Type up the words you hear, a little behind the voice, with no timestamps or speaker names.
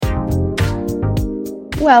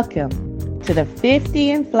Welcome to the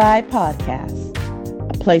 50 and Fly podcast,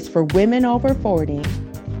 a place for women over 40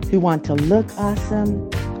 who want to look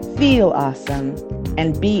awesome, feel awesome,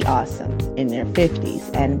 and be awesome in their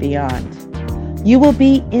 50s and beyond. You will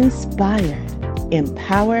be inspired,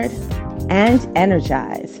 empowered, and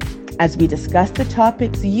energized as we discuss the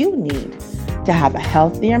topics you need to have a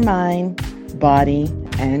healthier mind, body,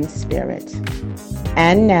 and spirit.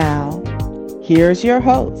 And now, here's your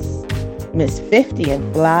host, Miss 50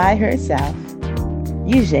 and Fly herself,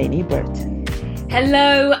 Eugenie Burton.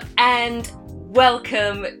 Hello and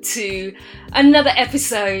welcome to another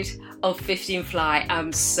episode of 50 and Fly.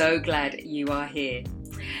 I'm so glad you are here.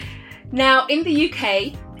 Now, in the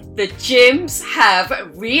UK, the gyms have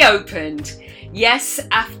reopened. Yes,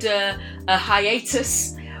 after a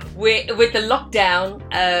hiatus with the lockdown,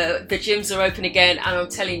 the gyms are open again, and I'm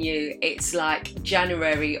telling you, it's like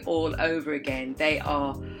January all over again. They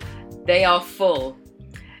are full.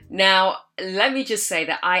 Now, let me just say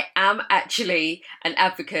that I am actually an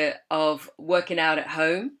advocate of working out at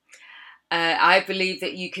home. I believe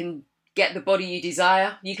that you can get the body you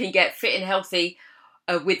desire. You can get fit and healthy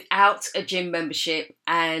without a gym membership,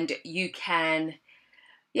 and you can,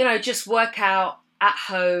 just work out at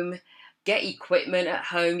home, get equipment at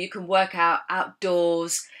home. You can work out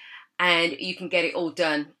outdoors, and you can get it all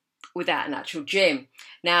done without an actual gym.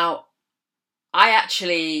 Now, I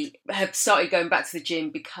actually have started going back to the gym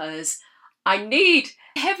because I need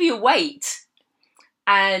heavier weight.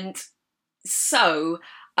 And so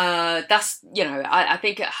that's, I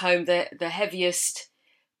think at home the heaviest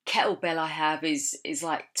kettlebell I have is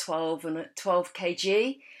like 12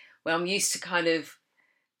 kg, where I'm used to kind of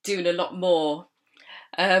doing a lot more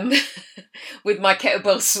with my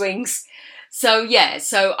kettlebell swings. So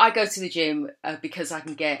I go to the gym because I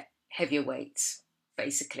can get heavier weights,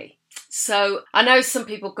 basically. So I know some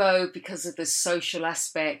people go because of the social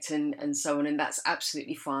aspect and so on, and that's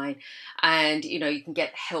absolutely fine. And, you can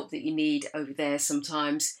get help that you need over there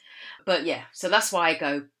sometimes. But yeah, so that's why I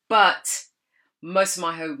go. But most of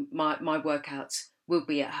my workouts will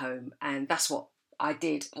be at home. And that's what I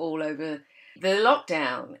did all over the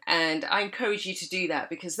lockdown. And I encourage you to do that,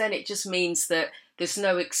 because then it just means that there's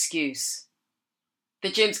no excuse. The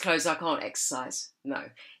gym's closed, I can't exercise. No,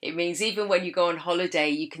 it means even when you go on holiday,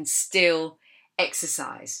 you can still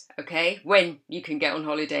exercise, okay? When you can get on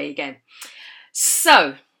holiday again.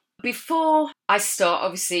 So before I start,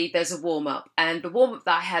 obviously there's a warm up, and the warm up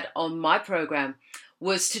that I had on my program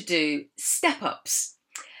was to do step ups.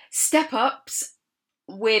 Step ups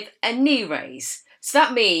with a knee raise. So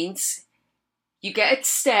that means you get a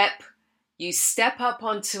step, you step up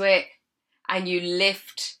onto it, and you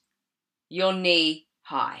lift your knee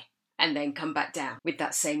high and then come back down with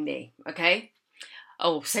that same knee, okay?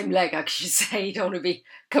 Oh, same leg, I should say. You don't want to be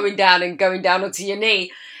coming down and going down onto your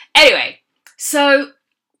knee. Anyway, so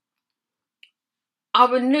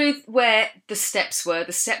I knew where the steps were.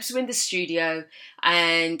 The steps were in the studio,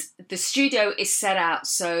 and the studio is set out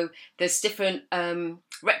so there's different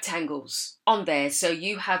rectangles on there. So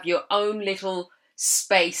you have your own little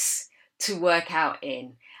space to work out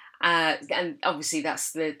in. And obviously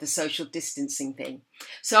that's the social distancing thing.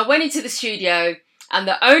 So I went into the studio, and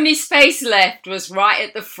the only space left was right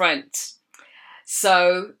at the front.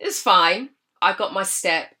 So it's fine. I got my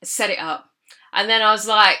step, set it up, and then I was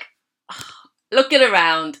like, looking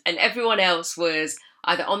around, and everyone else was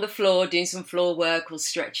either on the floor doing some floor work or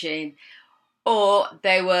stretching, or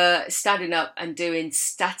they were standing up and doing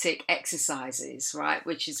static exercises, right?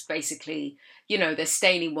 Which is basically, they're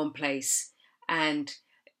staying in one place and,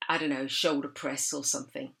 I don't know, shoulder press or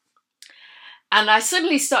something. And I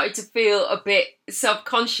suddenly started to feel a bit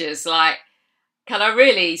self-conscious, like, can I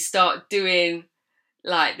really start doing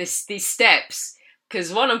like these steps?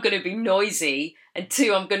 Because one, I'm going to be noisy, and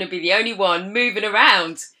two, I'm going to be the only one moving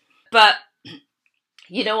around. But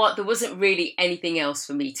you know what? There wasn't really anything else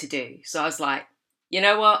for me to do. So I was like, you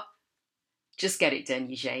know what? Just get it done,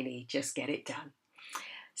 Eugenie. Just get it done.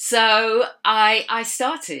 So I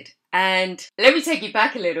started. And let me take you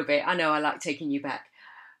back a little bit. I know I like taking you back.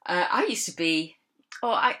 I used to be,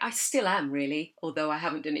 I still am really, although I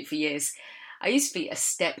haven't done it for years. I used to be a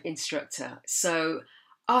step instructor. So,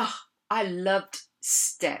 I loved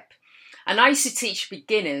step. And I used to teach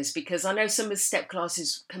beginners, because I know some of the step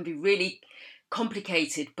classes can be really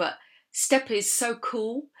complicated, but step is so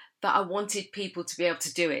cool that I wanted people to be able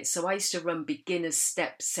to do it. So I used to run beginner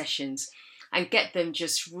step sessions and get them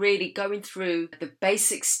just really going through the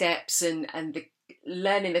basic steps and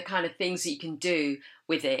learning the kind of things that you can do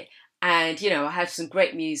with it. And, I had some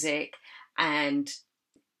great music and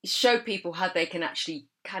show people how they can actually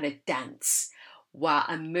kind of dance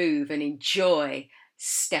and move and enjoy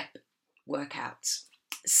step workouts.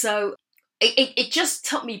 So it just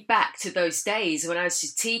took me back to those days when I used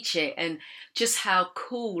to teach it and just how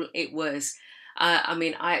cool it was.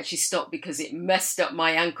 I actually stopped because it messed up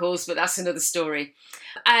my ankles, but that's another story.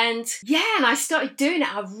 And I started doing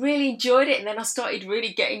it. I really enjoyed it. And then I started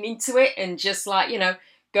really getting into it and just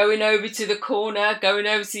going over to the corner, going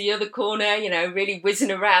over to the other corner, really whizzing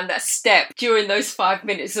around that step during those 5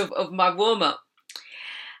 minutes of my warm-up.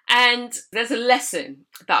 And there's a lesson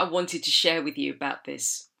that I wanted to share with you about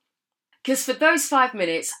this. Because for those 5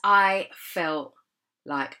 minutes, I felt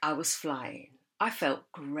like I was flying. I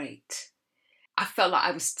felt great. I felt like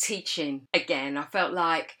I was teaching again. I felt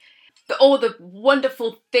like all the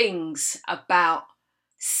wonderful things about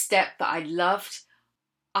step that I loved,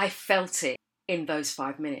 I felt it in those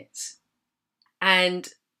 5 minutes. And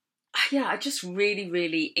I just really,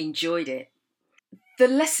 really enjoyed it. The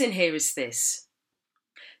lesson here is this.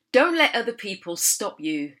 Don't let other people stop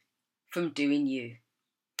you from doing you.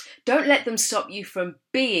 Don't let them stop you from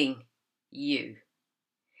being you.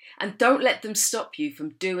 And don't let them stop you from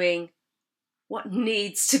doing what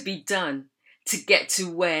needs to be done to get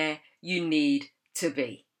to where you need to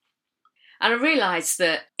be. And I realised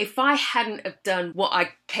that if I hadn't have done what I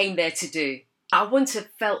came there to do, I wouldn't have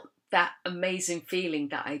felt that amazing feeling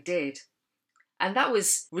that I did. And that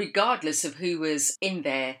was regardless of who was in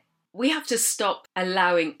there. We have to stop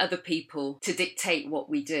allowing other people to dictate what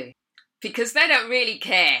we do because they don't really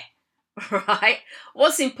care, right?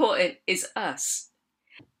 What's important is us.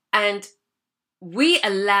 And we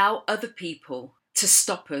allow other people to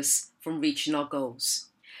stop us from reaching our goals.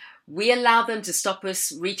 We allow them to stop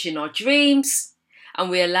us reaching our dreams, and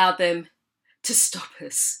we allow them to stop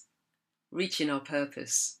us reaching our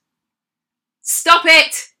purpose. Stop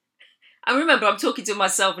it! And remember, I'm talking to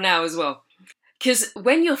myself now as well. Because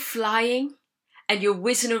when you're flying and you're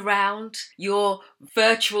whizzing around your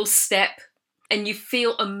virtual step and you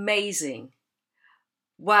feel amazing,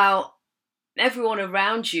 while everyone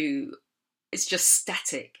around you is just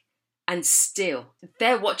static and still,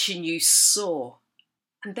 they're watching you soar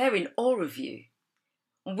and they're in awe of you,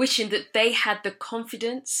 wishing that they had the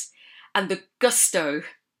confidence and the gusto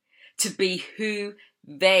to be who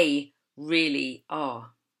they really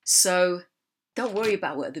are. So don't worry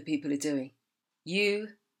about what other people are doing. You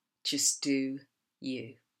just do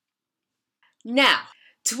you. Now,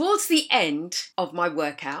 towards the end of my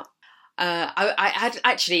workout, I had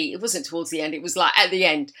actually, it wasn't towards the end, it was like at the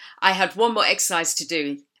end, I had one more exercise to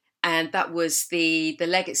do, and that was the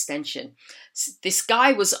leg extension. This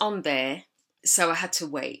guy was on there, so I had to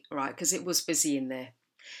wait, right, because it was busy in there.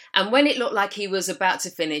 And when it looked like he was about to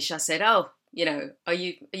finish, I said, are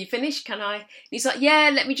you finished? Can I? And he's like, yeah,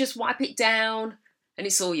 let me just wipe it down and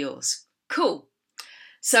it's all yours. Cool.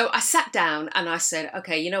 So I sat down and I said,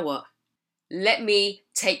 okay, you know what? Let me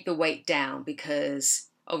take the weight down because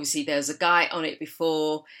obviously there's a guy on it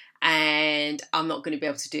before and I'm not going to be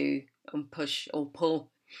able to do and push or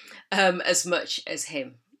pull as much as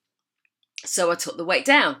him. So I took the weight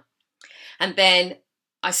down and then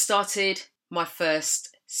I started my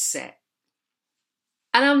first set.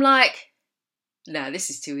 And I'm like, no,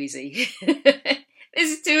 this is too easy. This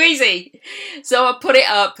is too easy. So I put it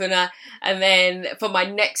up and then for my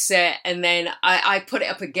next set, and then I put it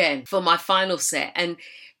up again for my final set. And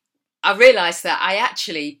I realised that I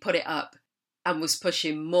actually put it up and was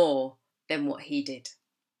pushing more than what he did.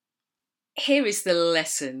 Here is the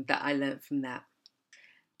lesson that I learned from that.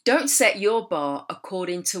 Don't set your bar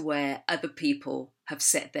according to where other people have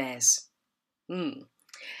set theirs.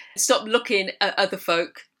 Stop looking at other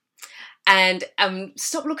folk and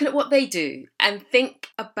stop looking at what they do and think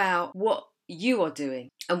about what you are doing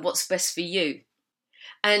and what's best for you.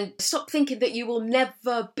 And stop thinking that you will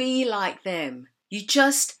never be like them. You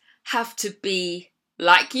just have to be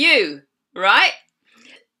like you, right?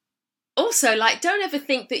 Also, don't ever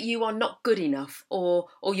think that you are not good enough or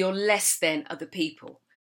you're less than other people.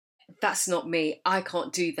 That's not me. I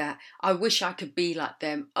can't do that. I wish I could be like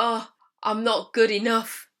them. Oh, I'm not good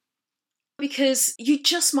enough. Because you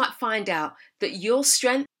just might find out that your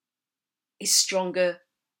strength is stronger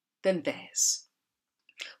than theirs.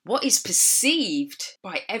 What is perceived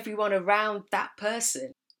by everyone around that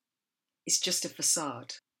person is just a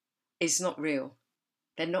facade. It's not real.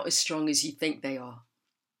 They're not as strong as you think they are.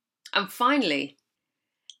 And finally,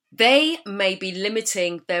 they may be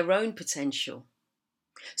limiting their own potential.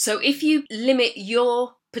 So if you limit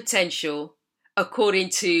your potential according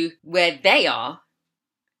to where they are,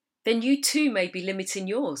 then you too may be limiting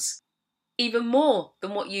yours, even more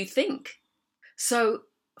than what you think. So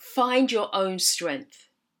find your own strength.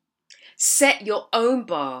 Set your own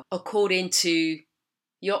bar according to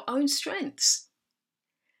your own strengths.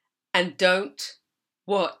 and don't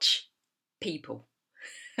watch people.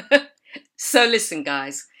 So listen,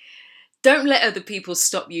 guys, don't let other people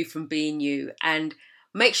stop you from being you, and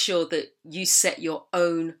make sure that you set your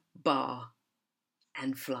own bar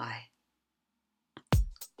and fly.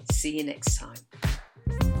 See you next time.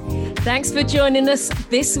 Thanks for joining us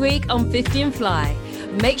this week on 50 and Fly.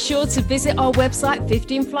 Make sure to visit our website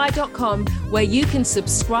 50andfly.com, where you can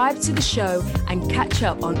subscribe to the show and catch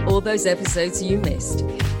up on all those episodes you missed.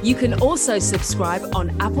 You can also subscribe on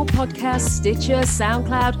Apple Podcasts, Stitcher,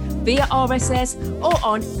 SoundCloud, via RSS, or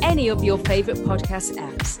on any of your favorite podcast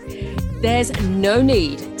apps. There's no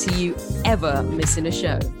need to you ever missing a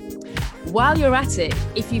show. While you're at it,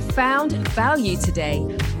 if you found value today,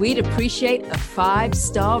 we'd appreciate a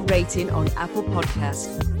 5-star rating on Apple Podcasts.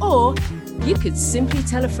 Or you could simply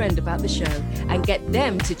tell a friend about the show and get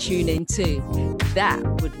them to tune in too. That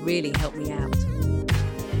would really help me out.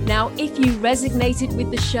 Now, if you resonated with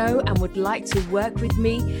the show and would like to work with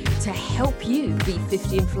me to help you be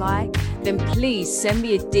 50 and Fly, then please send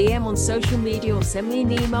me a DM on social media or send me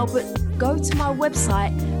an email, but go to my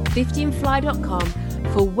website 50andfly.com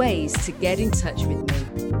for ways to get in touch with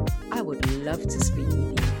me. I would love to speak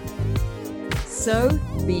with you. So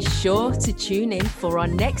be sure to tune in for our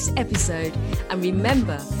next episode, and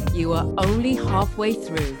remember, you are only halfway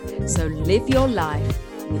through, so live your life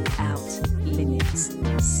without limits.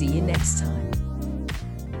 See you next time.